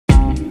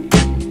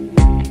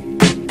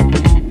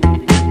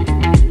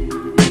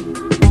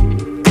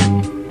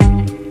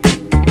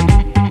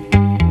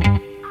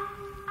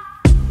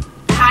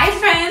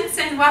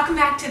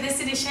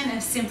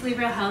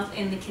Simply Real Health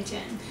in the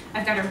kitchen.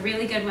 I've got a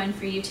really good one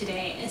for you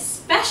today,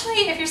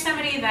 especially if you're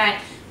somebody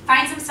that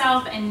finds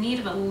himself in need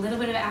of a little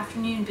bit of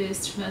afternoon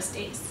boost most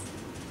days.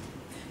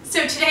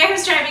 So today I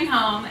was driving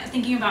home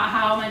thinking about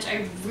how much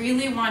I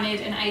really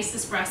wanted an iced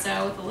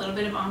espresso with a little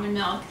bit of almond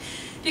milk,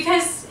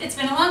 because it's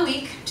been a long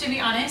week, to be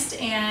honest,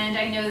 and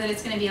I know that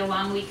it's going to be a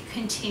long week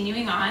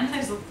continuing on.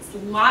 There's a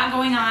lot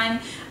going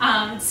on,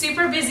 it's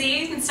super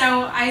busy, and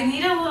so I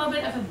need a little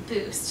bit of a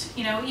boost,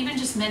 you know, even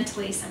just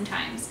mentally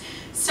sometimes.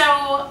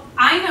 So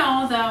I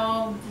know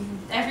though,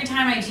 every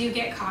time I do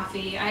get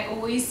coffee, it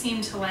always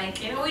seems to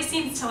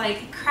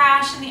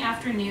crash in the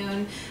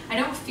afternoon. I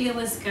don't feel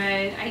as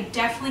good. I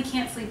definitely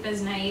can't sleep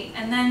as night,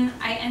 and then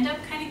I end up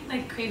kind of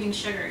like craving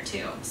sugar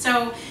too.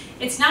 So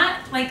it's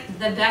not like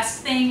the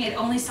best thing. It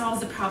only solves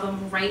the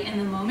problem right in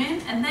the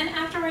moment, and then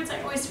afterwards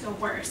I always feel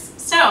worse.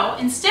 So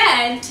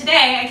instead,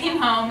 today I came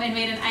home and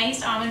made an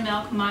iced almond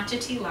milk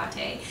matcha tea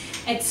latte.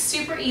 It's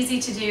super easy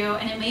to do,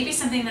 and it may be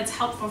something that's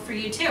helpful for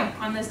you too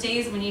on those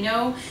days when you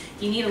know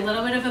you need a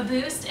little bit of a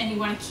boost and you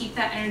want to keep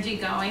that energy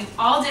going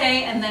all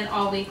day and then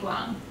all week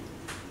long.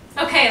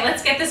 Okay,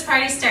 let's get this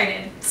party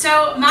started.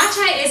 So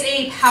matcha is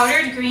a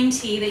powdered green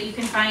tea that you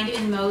can find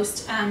in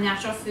most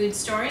natural food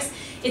stores.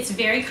 It's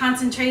very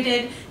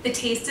concentrated. The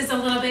taste is a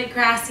little bit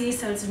grassy,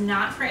 so it's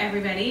not for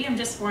everybody, I'm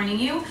just warning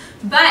you.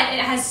 But it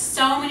has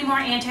so many more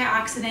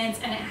antioxidants,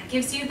 and it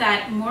gives you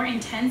that more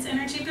intense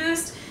energy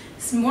boost.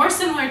 It's more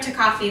similar to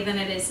coffee than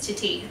it is to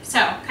tea. So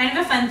kind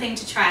of a fun thing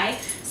to try.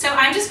 So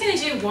I'm just going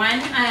to do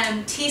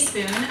 1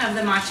 teaspoon of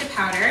the matcha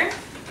powder,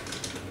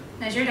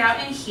 measured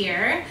out in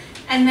here.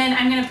 And then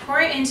I'm going to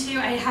pour it into,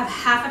 I have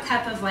half a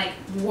cup of like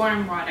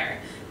warm water.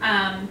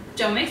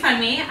 Don't make fun of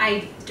me,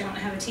 I don't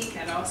have a tea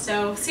kettle.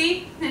 So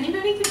see,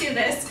 anybody can do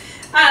this.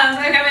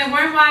 I've got my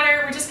warm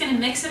water, we're just going to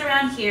mix it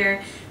around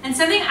here. And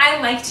something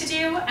I like to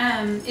do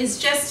is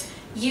just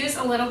use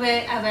a little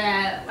bit of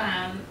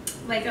a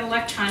like an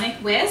electronic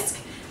whisk,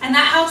 and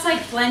that helps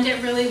like blend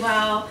it really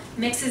well,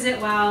 mixes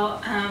it well.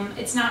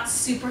 It's not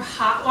super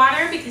hot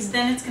water because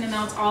then it's going to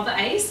melt all the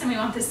ice, and we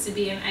want this to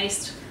be an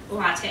iced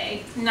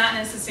latte, not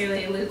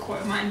necessarily a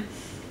lukewarm one.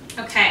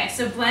 Okay,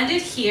 so blend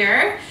it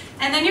here,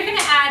 and then you're going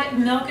to add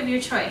milk of your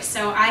choice.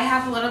 So I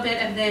have a little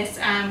bit of this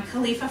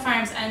Califa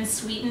Farms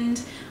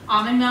unsweetened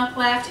almond milk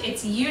left.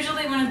 It's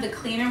usually one of the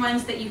cleaner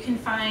ones that you can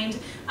find,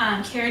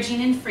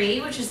 carrageenan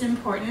free, which is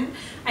important.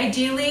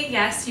 Ideally,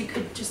 yes, you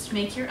could just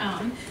make your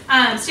own.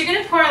 So you're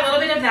going to pour a little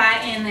bit of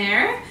that in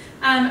there.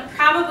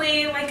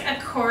 Probably like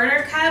a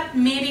 1/4 cup,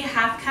 maybe a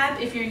 1/2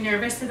 cup if you're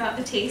nervous about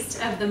the taste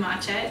of the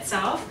matcha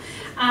itself.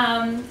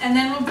 And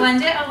then we'll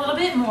blend it a little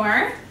bit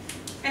more.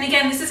 And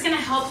again, this is going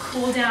to help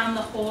cool down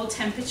the whole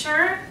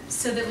temperature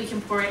so that we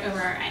can pour it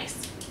over our ice.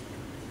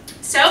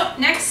 So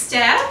next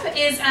step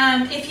is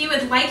if you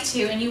would like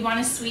to and you want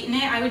to sweeten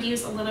it, I would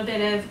use a little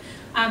bit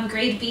of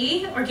grade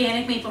B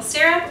organic maple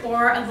syrup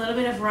or a little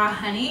bit of raw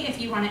honey if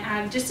you want to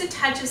add just a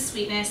touch of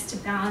sweetness to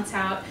balance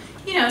out,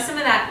 you know, some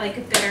of that like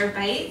a bitter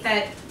bite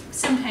that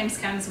sometimes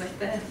comes with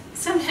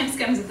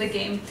the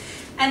game.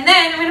 And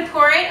then I'm going to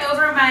pour it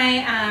over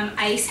my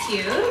ice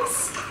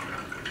cubes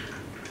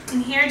in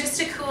here just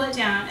to cool it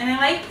down. And I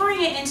like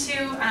pouring it into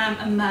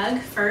a mug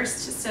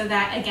first so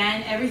that,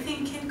 again,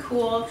 everything can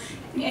cool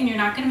and you're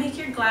not going to make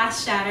your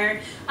glass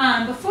shatter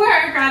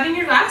before grabbing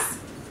your glass.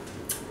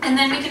 And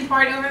then we can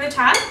pour it over the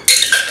top.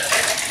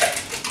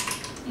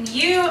 And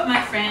you,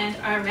 my friend,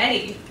 are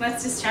ready.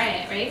 Let's just try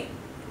it, right?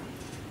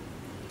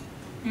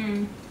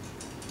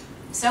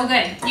 So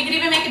good. You could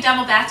even make a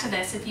double batch of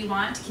this if you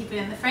want to keep it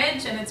in the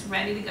fridge, and it's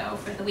ready to go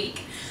for the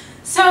week.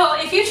 So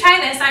if you try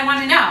this, I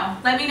want to know.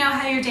 Let me know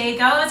how your day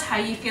goes, how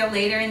you feel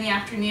later in the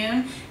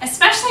afternoon,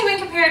 especially when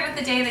compared with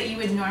the day that you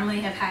would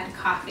normally have had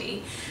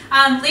coffee.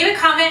 Leave a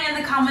comment in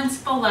the comments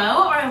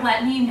below, or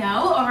let me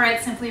know over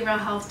at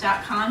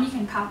simplyrealhealth.com. You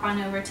can pop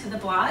on over to the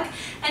blog,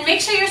 and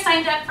make sure you're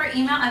signed up for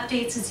email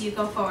updates as you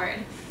go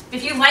forward.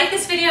 If you like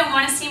this video and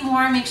want to see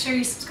more, make sure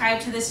you subscribe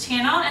to this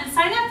channel and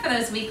sign up for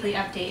those weekly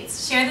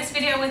updates. Share this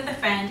video with a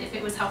friend if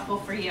it was helpful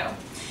for you.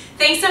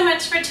 Thanks so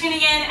much for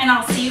tuning in, and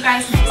I'll see you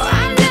guys next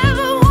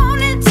time.